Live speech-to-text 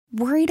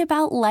Worried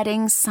about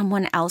letting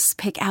someone else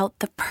pick out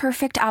the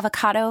perfect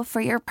avocado for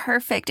your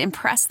perfect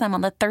impress them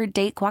on the third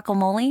date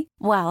guacamole?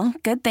 Well,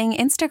 good thing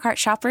Instacart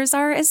shoppers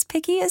are as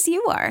picky as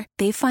you are.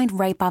 They find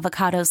ripe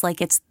avocados like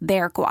it's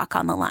their guac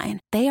on the line.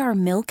 They are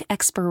milk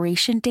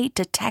expiration date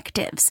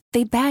detectives.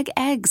 They bag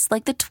eggs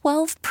like the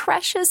 12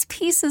 precious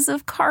pieces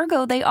of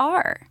cargo they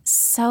are.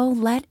 So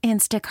let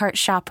Instacart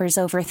shoppers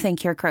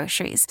overthink your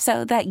groceries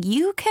so that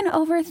you can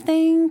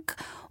overthink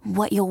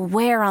what you'll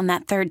wear on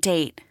that third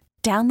date.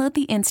 Download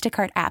the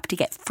Instacart app to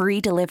get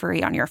free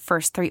delivery on your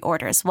first 3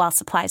 orders while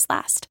supplies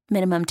last.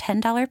 Minimum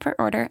 $10 per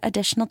order.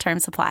 Additional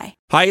terms apply.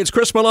 Hi, it's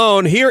Chris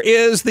Malone. Here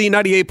is the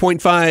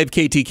 98.5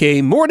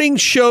 KTK Morning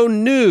Show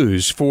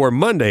news for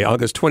Monday,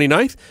 August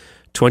 29th,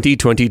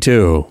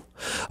 2022.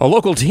 A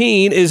local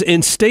teen is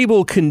in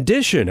stable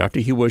condition after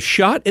he was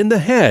shot in the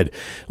head.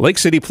 Lake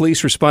City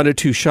police responded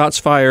to shots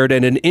fired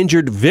and an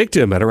injured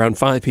victim at around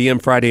 5 p.m.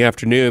 Friday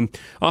afternoon.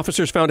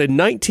 Officers found a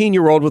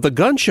 19-year-old with a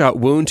gunshot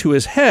wound to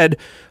his head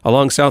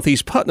along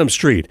Southeast Putnam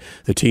Street.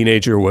 The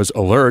teenager was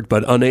alert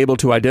but unable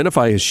to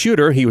identify his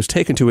shooter. He was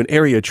taken to an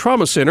area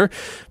trauma center.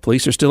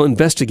 Police are still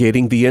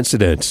investigating the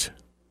incident.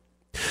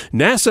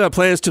 NASA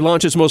plans to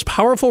launch its most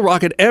powerful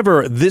rocket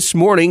ever this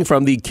morning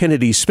from the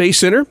Kennedy Space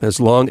Center, as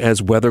long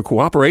as weather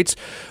cooperates.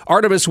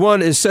 Artemis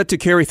 1 is set to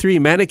carry 3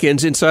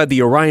 mannequins inside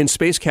the Orion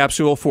space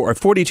capsule for a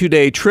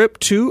 42-day trip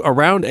to,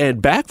 around,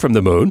 and back from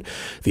the moon.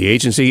 The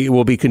agency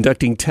will be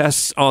conducting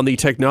tests on the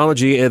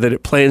technology that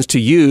it plans to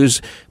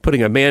use,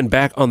 putting a man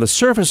back on the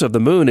surface of the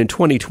moon in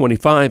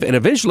 2025 and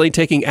eventually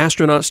taking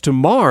astronauts to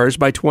Mars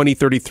by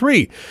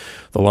 2033.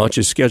 The launch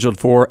is scheduled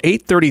for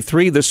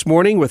 8:33 this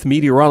morning, with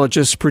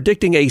meteorologists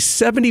predicting a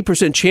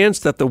 70% chance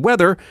that the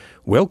weather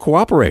will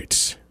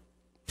cooperate.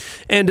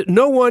 And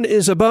no one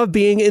is above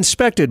being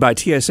inspected by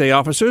TSA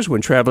officers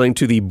when traveling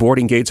to the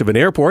boarding gates of an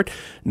airport,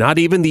 not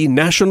even the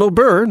national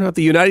bird of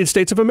the United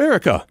States of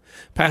America.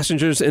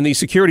 Passengers in the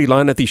security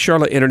line at the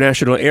Charlotte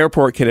International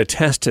Airport can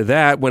attest to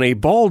that when a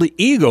bald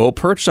eagle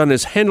perched on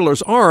his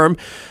handler's arm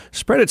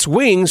spread its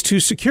wings to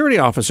security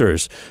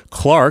officers.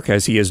 Clark,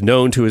 as he is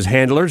known to his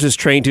handlers, is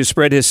trained to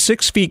spread his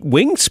 6-foot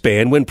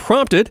wingspan when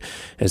prompted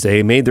as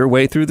they made their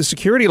way through the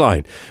security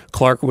line.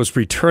 Clark was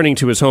returning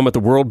to his home at the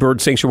World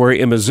Bird Sanctuary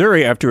in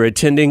Missouri after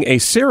attending a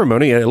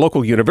ceremony at a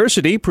local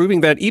university,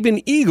 proving that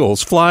even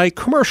eagles fly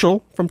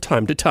commercial from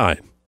time to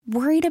time.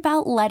 Worried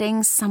about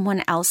letting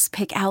someone else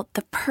pick out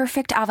the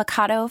perfect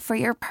avocado for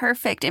your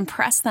perfect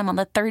impress them on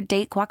the third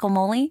date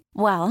guacamole?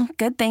 Well,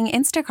 good thing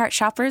Instacart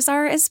shoppers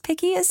are as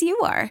picky as you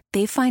are.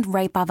 They find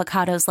ripe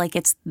avocados like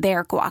it's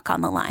their guac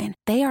on the line.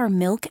 They are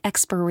milk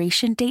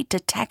expiration date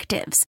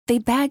detectives. They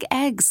bag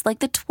eggs like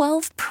the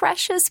 12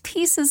 precious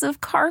pieces of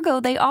cargo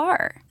they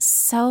are.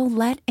 So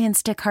let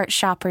Instacart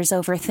shoppers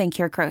overthink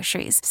your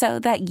groceries so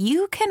that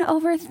you can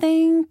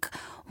overthink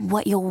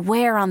what you'll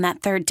wear on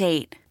that third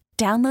date.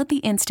 Download the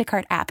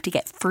Instacart app to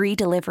get free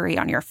delivery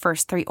on your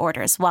first 3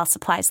 orders while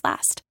supplies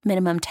last.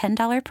 Minimum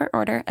 $10 per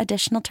order.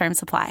 Additional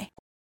terms apply.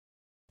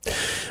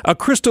 A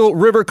Crystal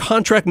River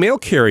contract mail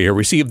carrier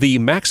received the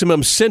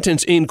maximum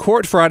sentence in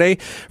court Friday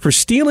for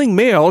stealing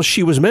mail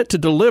she was meant to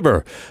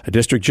deliver. A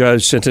district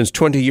judge sentenced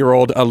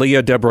 20-year-old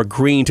Aaliyah Deborah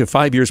Green to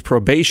 5 years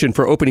probation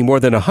for opening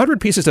more than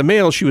 100 pieces of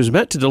mail she was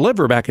meant to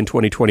deliver back in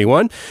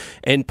 2021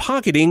 and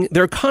pocketing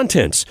their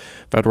contents.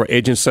 Federal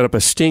agents set up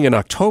a sting in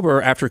October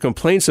after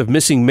complaints of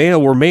missing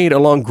mail were made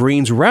along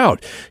Green's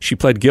route. She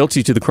pled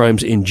guilty to the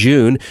crimes in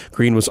June.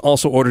 Green was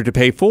also ordered to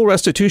pay full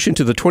restitution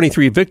to the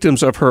 23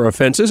 victims of her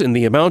offenses in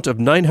the amount of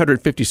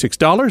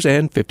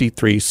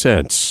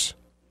 $956.53.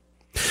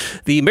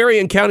 The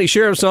Marion County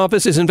Sheriff's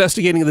Office is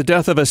investigating the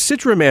death of a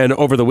Citra man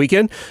over the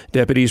weekend.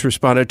 Deputies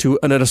responded to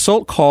an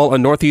assault call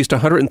on Northeast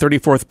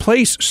 134th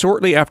Place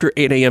shortly after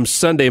 8 a.m.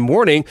 Sunday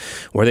morning,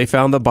 where they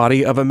found the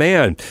body of a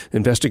man.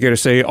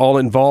 Investigators say all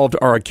involved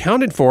are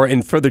accounted for,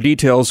 and further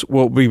details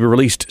will be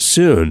released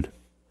soon.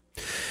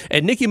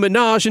 And Nicki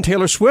Minaj and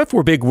Taylor Swift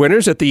were big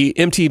winners at the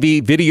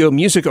MTV Video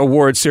Music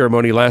Awards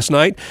ceremony last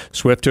night.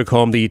 Swift took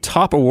home the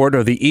top award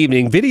of the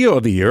evening, Video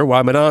of the Year,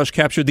 while Minaj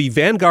captured the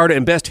Vanguard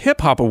and Best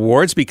Hip Hop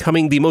Awards,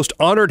 becoming the most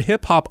honored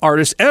hip hop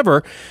artist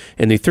ever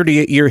in the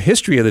 38-year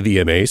history of the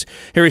VMAs.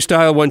 Harry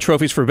Styles won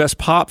trophies for Best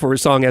Pop for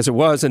his song As It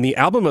Was and the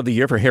Album of the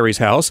Year for Harry's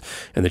House.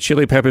 And the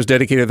Chili Peppers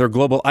dedicated their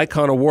Global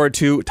Icon Award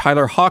to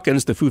Tyler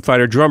Hawkins, the Foo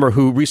Fighter drummer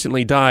who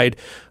recently died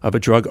of a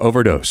drug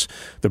overdose.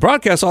 The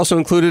broadcast also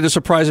included a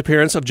surprise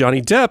appearance of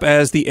Johnny Depp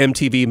as the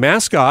MTV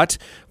mascot,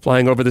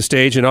 flying over the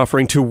stage and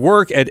offering to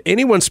work at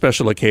anyone's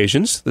special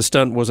occasions. The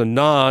stunt was a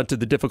nod to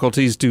the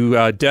difficulties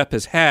Depp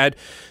has had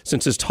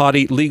since his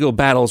tawdry legal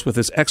battles with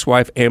his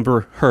ex-wife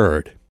Amber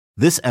Heard.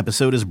 This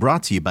episode is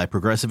brought to you by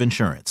Progressive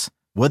Insurance.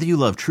 Whether you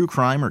love true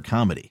crime or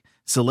comedy,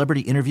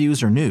 celebrity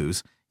interviews or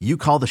news, you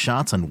call the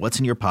shots on what's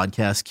in your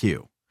podcast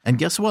queue. And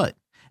guess what?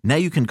 Now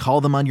you can call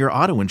them on your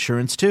auto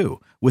insurance too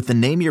with the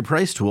Name Your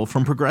Price tool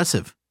from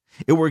Progressive.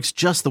 It works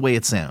just the way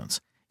it sounds.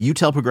 You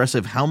tell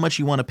Progressive how much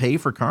you want to pay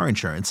for car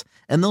insurance,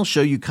 and they'll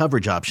show you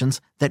coverage options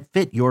that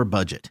fit your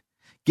budget.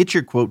 Get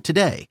your quote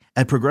today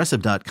at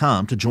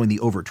Progressive.com to join the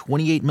over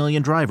 28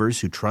 million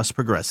drivers who trust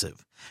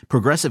Progressive.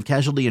 Progressive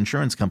Casualty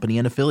Insurance Company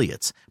and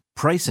Affiliates.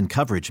 Price and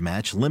coverage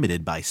match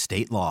limited by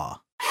state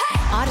law.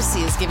 Odyssey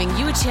is giving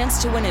you a chance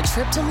to win a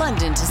trip to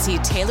London to see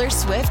Taylor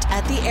Swift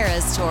at the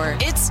Eras Tour.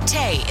 It's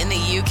Tay in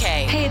the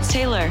UK. Hey, it's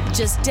Taylor.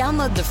 Just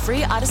download the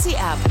free Odyssey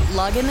app,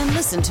 log in and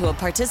listen to a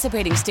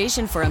participating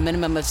station for a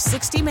minimum of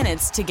 60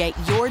 minutes to get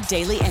your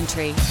daily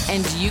entry.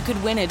 And you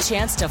could win a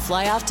chance to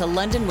fly off to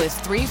London with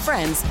 3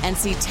 friends and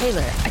see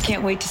Taylor. I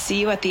can't wait to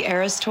see you at the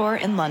Eras Tour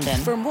in London.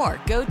 For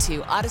more, go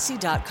to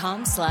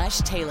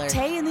odyssey.com/Taylor.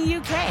 Tay in the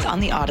UK. It's on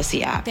the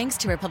Odyssey app. Thanks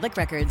to Republic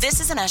Records. This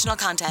is a national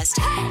contest.